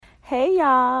Hey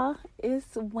y'all,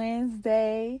 it's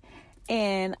Wednesday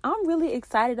and I'm really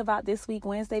excited about this week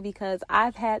Wednesday because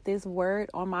I've had this word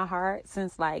on my heart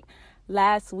since like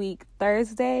last week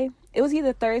Thursday. It was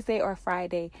either Thursday or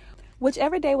Friday.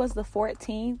 Whichever day was the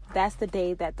 14th, that's the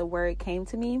day that the word came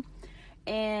to me.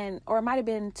 Or it might have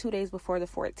been 2 days before the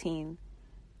 14th.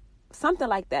 Something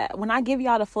like that. When I give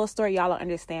y'all the full story, y'all will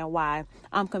understand why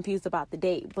I'm confused about the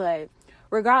date. But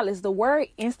regardless, the word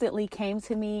instantly came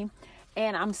to me.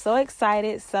 And I'm so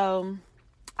excited. So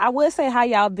I would say how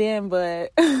y'all been,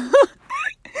 but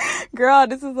girl,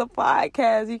 this is a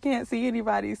podcast. You can't see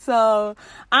anybody. So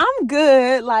I'm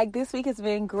good. Like this week has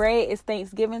been great. It's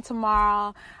Thanksgiving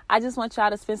tomorrow. I just want y'all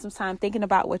to spend some time thinking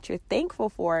about what you're thankful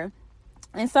for.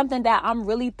 And something that I'm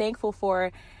really thankful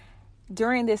for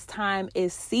during this time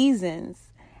is seasons.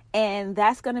 And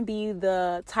that's going to be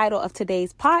the title of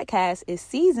today's podcast is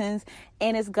Seasons.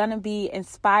 And it's going to be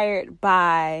inspired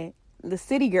by the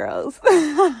City Girls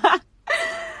because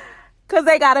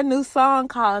they got a new song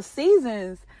called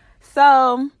Seasons.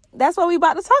 So that's what we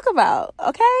about to talk about.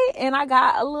 Okay. And I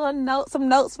got a little some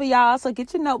notes for y'all. So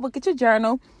get your notebook, get your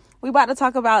journal. We about to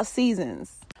talk about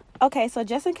seasons. Okay. So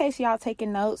just in case y'all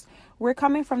taking notes, we're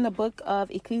coming from the book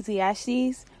of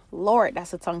Ecclesiastes. Lord,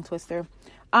 that's a tongue twister.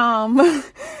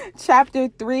 Chapter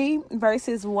 3,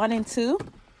 verses 1 and 2.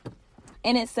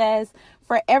 And it says,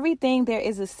 "For everything there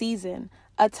is a season,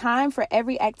 a time for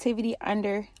every activity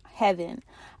under heaven,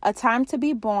 a time to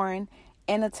be born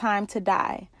and a time to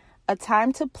die, a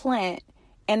time to plant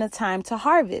and a time to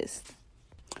harvest."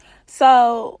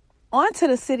 So on to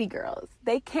the City Girls.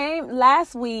 They came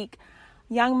last week.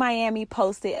 Young Miami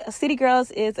posted. City Girls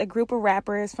is a group of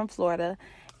rappers from Florida.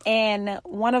 And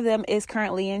one of them is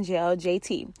currently in jail,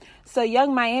 JT. So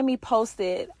Young Miami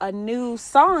posted a new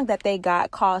song that they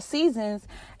got called Seasons.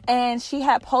 And she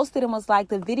had posted and was like,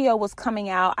 the video was coming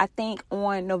out, I think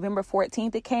on November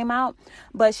 14th it came out.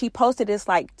 But she posted this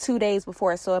like 2 days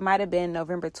before. So it might have been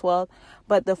November 12th.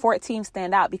 But the 14th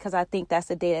stand out because I think that's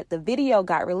the day that the video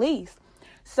got released.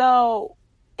 So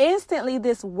instantly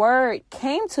this word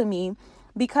came to me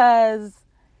because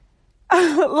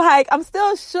like I'm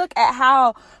still shook at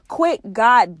how quick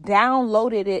God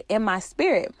downloaded it in my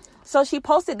spirit. So she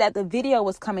posted that the video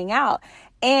was coming out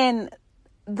and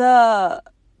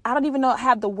I don't even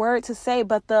have the word to say,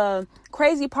 but the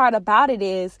crazy part about it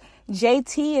is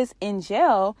JT is in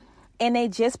jail and they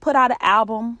just put out an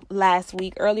album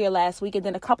earlier last week. And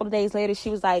then a couple of days later, she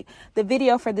was like, the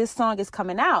video for this song is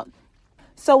coming out.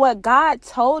 So what God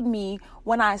told me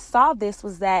when I saw this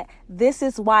was that this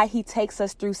is why he takes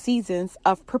us through seasons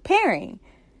of preparing,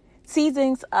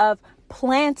 seasons of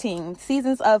planting,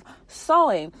 seasons of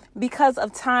sowing, because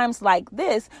of times like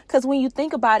this. Because when you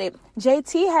think about it,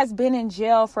 JT has been in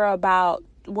jail for about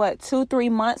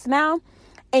 2-3 months now.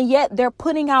 And yet they're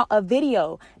putting out a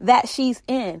video that she's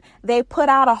in. They put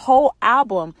out a whole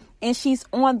album and she's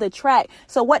on the track.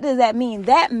 So what does that mean?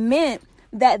 That meant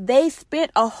that they spent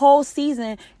a whole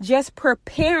season just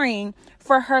preparing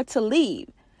for her to leave.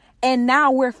 And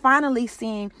now we're finally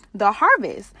seeing the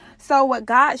harvest. So what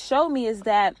God showed me is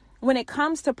that when it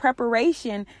comes to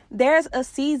preparation, there's a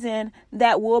season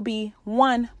that will be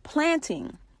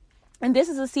planting. And this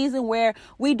is a season where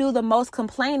we do the most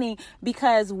complaining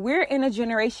because we're in a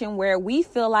generation where we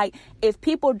feel like if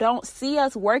people don't see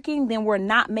us working, then we're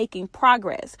not making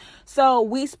progress. So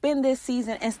we spend this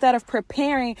season, instead of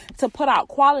preparing to put out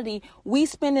quality, we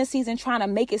spend this season trying to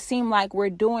make it seem like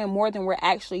we're doing more than we're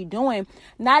actually doing,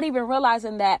 not even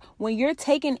realizing that when you're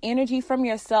taking energy from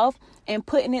yourself and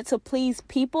putting it to please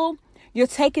people, you're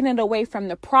taking it away from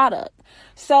the product.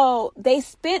 So they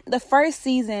spent the first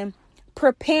season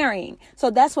preparing.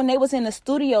 So that's when they was in the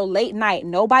studio late night.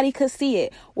 Nobody could see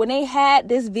it. When they had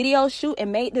this video shoot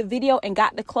and made the video and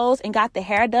got the clothes and got the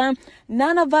hair done,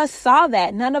 none of us saw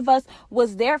that. None of us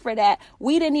was there for that.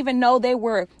 We didn't even know they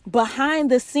were behind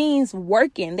the scenes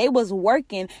working. They was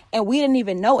working and we didn't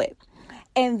even know it.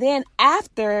 And then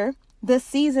after the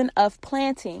season of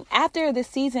planting, after the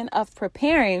season of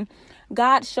preparing,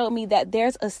 God showed me that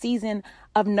there's a season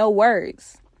of no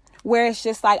words, where it's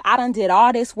just like, I done did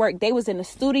all this work. They was in the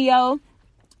studio.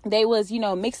 They was,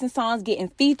 mixing songs, getting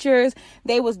features.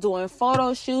 They was doing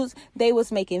photo shoots. They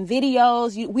was making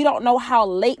videos. We don't know how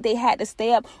late they had to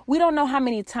stay up. We don't know how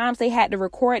many times they had to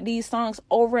record these songs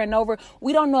over and over.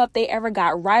 We don't know if they ever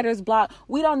got writer's block.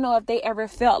 We don't know if they ever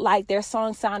felt like their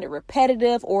song sounded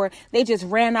repetitive or they just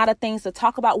ran out of things to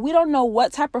talk about. We don't know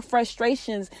what type of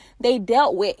frustrations they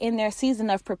dealt with in their season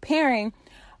of preparing,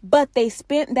 but they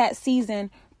spent that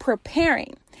season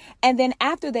preparing. And then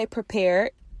after they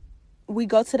prepared, we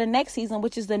go to the next season,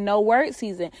 which is the No Word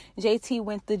season. JT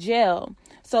went to jail.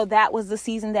 So that was the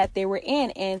season that they were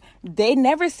in. And they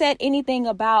never said anything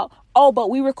about, oh, but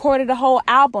we recorded a whole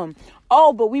album.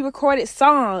 Oh, but we recorded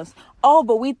songs. Oh,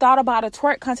 but we thought about a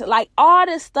twerk concert. Like all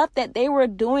this stuff that they were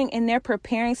doing in their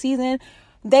preparing season,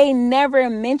 they never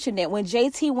mentioned it. When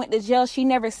JT went to jail, she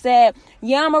never said,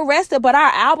 yeah, I'm arrested, but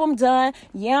our album done.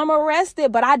 Yeah, I'm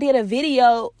arrested, but I did a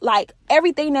video. Like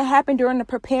everything that happened during the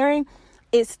preparing,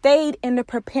 it stayed in the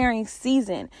preparing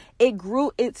season. It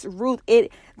grew its root.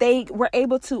 They were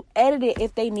able to edit it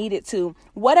if they needed to.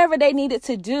 Whatever they needed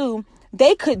to do,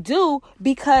 they could do,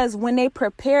 because when they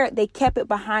prepared, they kept it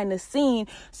behind the scene.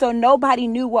 So nobody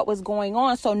knew what was going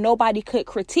on. So nobody could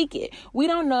critique it. We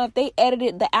don't know if they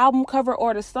edited the album cover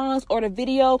or the songs or the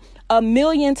video a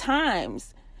million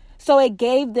times. So it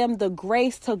gave them the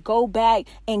grace to go back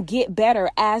and get better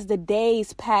as the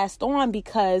days passed on,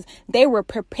 because they were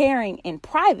preparing in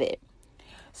private.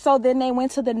 So then they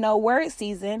went to the No Word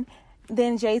season.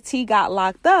 Then JT got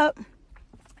locked up.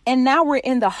 And now we're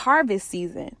in the harvest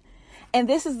season. And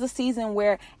this is the season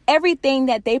where everything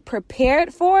that they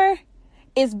prepared for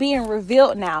is being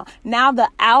revealed now. Now the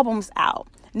album's out.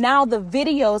 Now the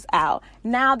video's out.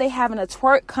 Now they having a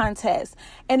twerk contest.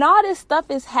 And all this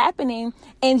stuff is happening,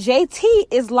 and JT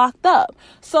is locked up.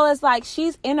 So it's like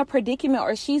she's in a predicament,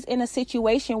 or she's in a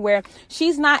situation where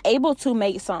she's not able to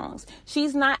make songs.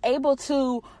 She's not able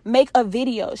to make a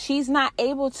video. She's not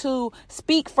able to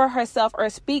speak for herself or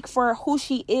speak for who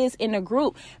she is in a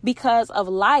group because of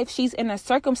life. She's in a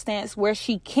circumstance where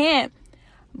she can't.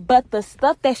 But the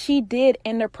stuff that she did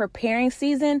in the preparing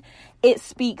season, it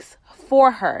speaks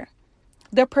for her.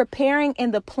 The preparing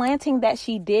and the planting that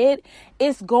she did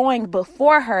is going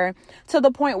before her to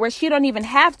the point where she don't even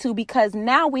have to, because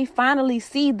now we finally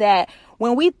see that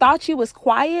when we thought you was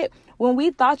quiet, when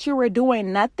we thought you were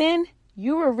doing nothing,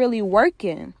 you were really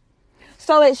working.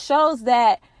 So it shows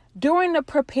that during the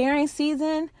preparing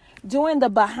season, during the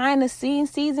behind the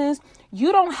scenes seasons,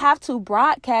 you don't have to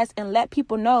broadcast and let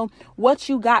people know what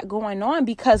you got going on,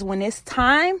 because when it's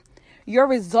time, your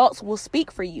results will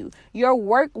speak for you. Your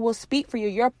work will speak for you.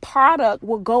 Your product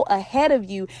will go ahead of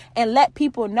you and let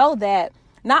people know that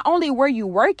not only were you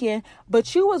working,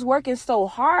 but you was working so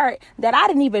hard that I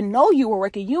didn't even know you were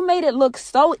working. You made it look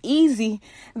so easy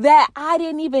that I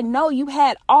didn't even know you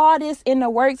had all this in the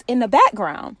works in the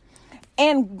background.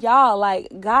 And y'all, like,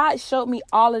 God showed me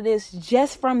all of this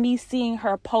just from me seeing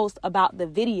her post about the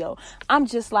video. I'm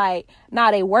just like,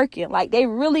 nah, they working. Like, they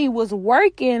really was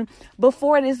working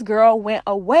before this girl went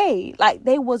away. Like,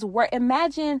 they was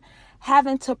imagine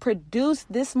having to produce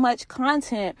this much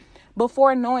content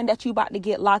before knowing that you about to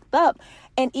get locked up.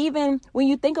 And even when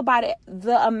you think about it,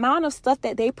 the amount of stuff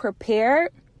that they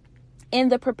prepared in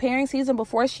the preparing season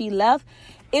before she left,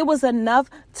 it was enough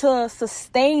to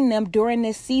sustain them during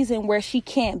this season where she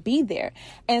can't be there.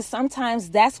 And sometimes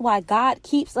that's why God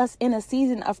keeps us in a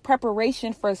season of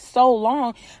preparation for so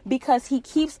long, because he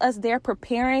keeps us there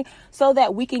preparing so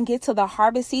that we can get to the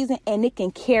harvest season and it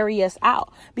can carry us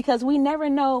out, because we never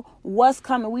know what's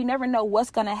coming. We never know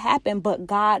what's going to happen, but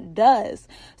God does.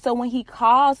 So when he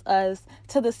calls us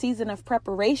to the season of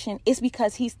preparation, it's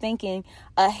because he's thinking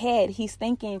ahead. He's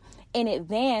thinking in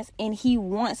advance, and he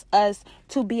wants us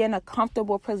to be in a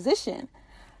comfortable position.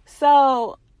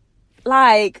 So,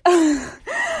 like,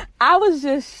 I was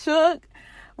just shook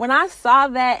when I saw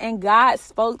that and God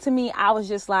spoke to me. I was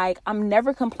just like, I'm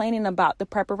never complaining about the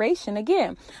preparation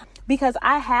again. Because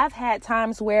I have had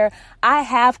times where I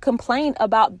have complained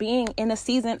about being in a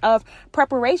season of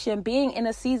preparation, being in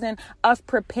a season of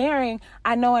preparing.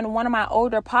 I know in one of my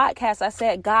older podcasts, I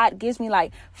said God gives me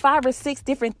like 5 or 6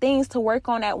 different things to work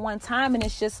on at one time. And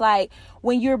it's just like,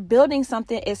 when you're building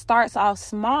something, it starts off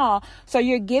small. So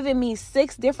you're giving me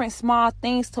 6 different small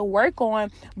things to work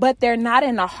on, but they're not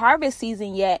in the harvest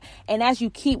season yet. And as you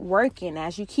keep working,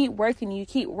 you keep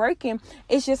working,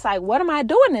 it's just like, what am I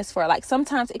doing this for? Like,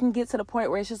 sometimes it can get to the point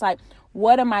where it's just like,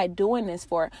 what am I doing this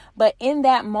for? But in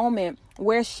that moment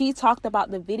where she talked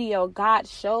about the video, God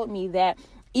showed me that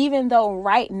even though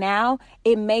right now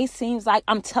it may seem like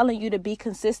I'm telling you to be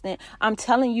consistent, I'm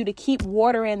telling you to keep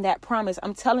watering that promise,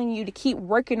 I'm telling you to keep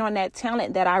working on that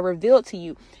talent that I revealed to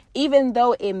you, even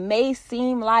though it may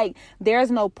seem like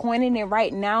there's no point in it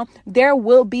right now, there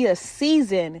will be a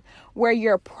season where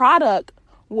your product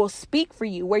will speak for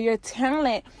you, where your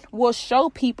talent will show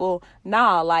people,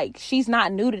 nah, like, she's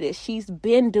not new to this. She's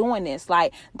been doing this.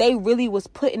 Like, they really was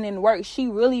putting in work. She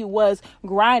really was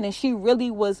grinding. She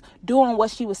really was doing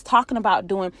what she was talking about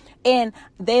doing. And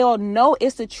they'll know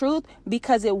it's the truth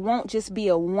because it won't just be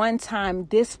a one-time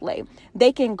display.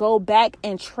 They can go back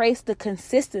and trace the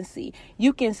consistency.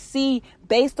 You can see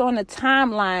based on the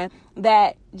timeline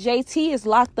that JT is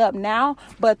locked up now,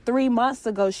 but 3 months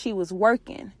ago she was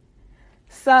working.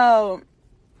 So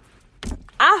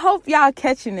I hope y'all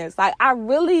catching this. Like, I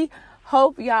really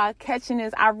hope y'all catching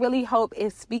this. I really hope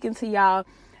it's speaking to y'all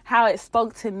how it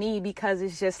spoke to me, because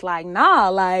it's just like, nah,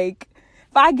 like,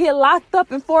 if I get locked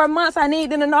up in 4 months, I need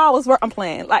them to know I was I'm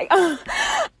playing. Like,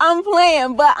 I'm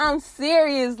playing, but I'm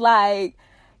serious. Like,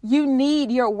 you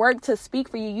need your work to speak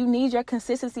for you. You need your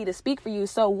consistency to speak for you.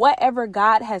 So whatever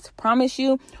God has promised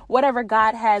you, whatever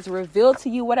God has revealed to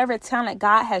you, whatever talent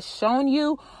God has shown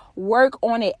you, work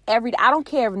on it every day. I don't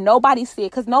care if nobody see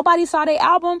it, because nobody saw their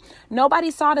album.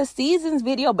 Nobody saw the Seasons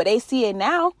video, but they see it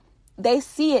now. They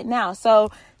see it now.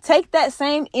 So take that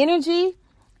same energy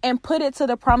and put it to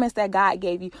the promise that God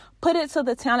gave you. Put it to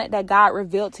the talent that God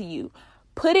revealed to you.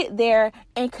 Put it there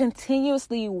and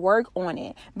continuously work on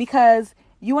it, because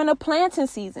you in a planting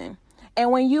season.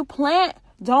 And when you plant,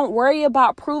 don't worry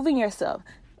about proving yourself.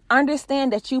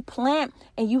 Understand that you plant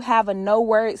and you have a no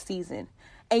word season.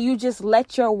 And you just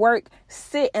let your work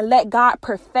sit and let God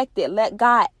perfect it. Let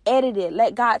God edit it.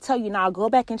 Let God tell you, now go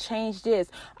back and change this.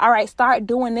 All right, start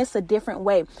doing this a different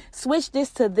way. Switch this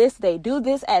to this day. Do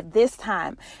this at this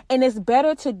time. And it's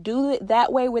better to do it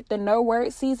that way with the no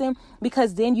word season,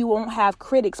 because then you won't have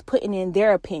critics putting in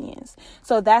their opinions.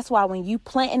 So that's why when you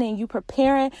planting and you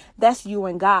preparing, that's you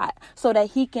and God, so that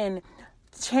he can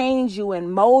change you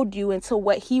and mold you into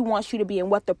what he wants you to be and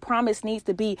what the promise needs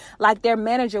to be. Like their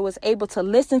manager was able to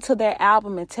listen to their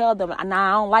album and tell them, nah,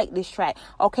 I don't like this track.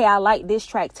 Okay, I like this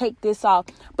track. Take this off.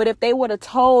 But if they would have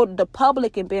told the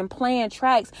public and been playing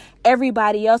tracks,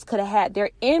 everybody else could have had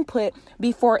their input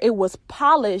before it was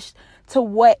polished to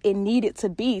what it needed to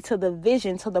be, to the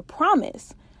vision, to the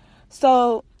promise.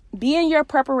 So be in your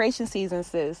preparation season,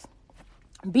 sis.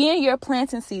 Be in your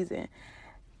planting season.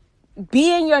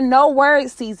 Be in your no word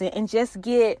season and just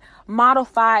get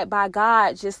modified by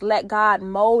God. Just let God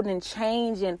mold and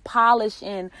change and polish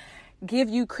and give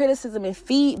you criticism and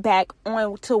feedback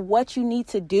on to what you need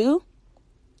to do.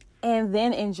 And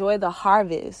then enjoy the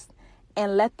harvest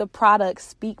and let the product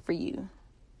speak for you.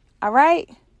 All right?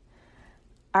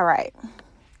 All right.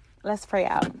 Let's pray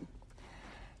out.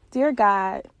 Dear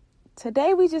God,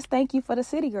 today we just thank you for the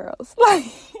city girls.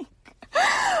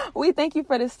 We thank you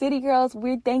for the city girls.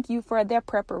 We thank you for their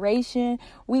preparation.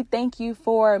 We thank you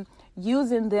for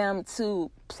using them to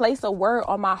place a word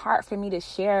on my heart for me to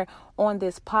share on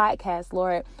this podcast,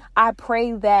 Lord. I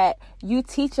pray that you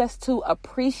teach us to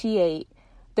appreciate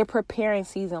the preparing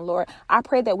season, Lord. I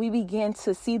pray that we begin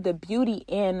to see the beauty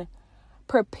in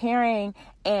preparing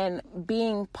and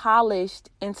being polished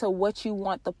into what you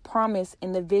want the promise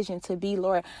and the vision to be,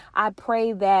 Lord. I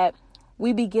pray that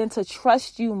we begin to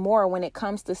trust you more when it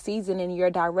comes to seasoning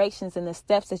your directions and the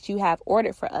steps that you have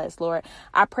ordered for us, Lord.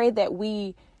 I pray that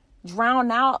we drown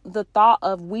out the thought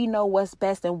of we know what's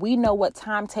best and we know what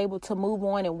timetable to move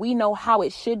on and we know how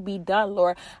it should be done,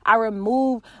 Lord. I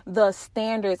remove the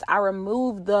standards. I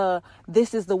remove the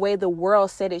this is the way the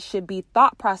world said it should be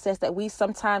thought process that we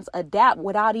sometimes adapt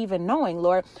without even knowing,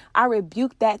 Lord. I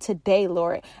rebuke that today,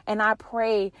 Lord. And I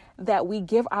pray that we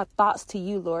give our thoughts to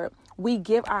you, Lord. We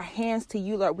give our hands to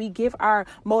you, Lord. We give our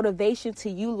motivation to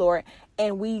you, Lord.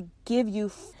 And we give you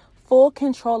full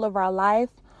control of our life,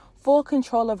 full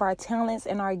control of our talents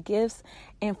and our gifts,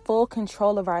 and full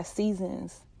control of our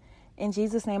seasons. In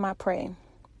Jesus' name I pray.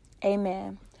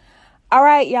 Amen. All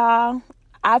right, y'all.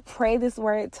 I pray this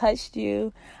word touched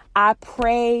you. I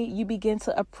pray you begin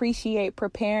to appreciate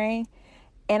preparing.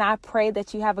 And I pray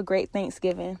that you have a great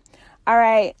Thanksgiving. All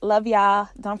right. Love y'all.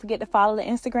 Don't forget to follow the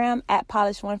Instagram at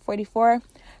Polish144.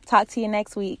 Talk to you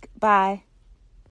next week. Bye.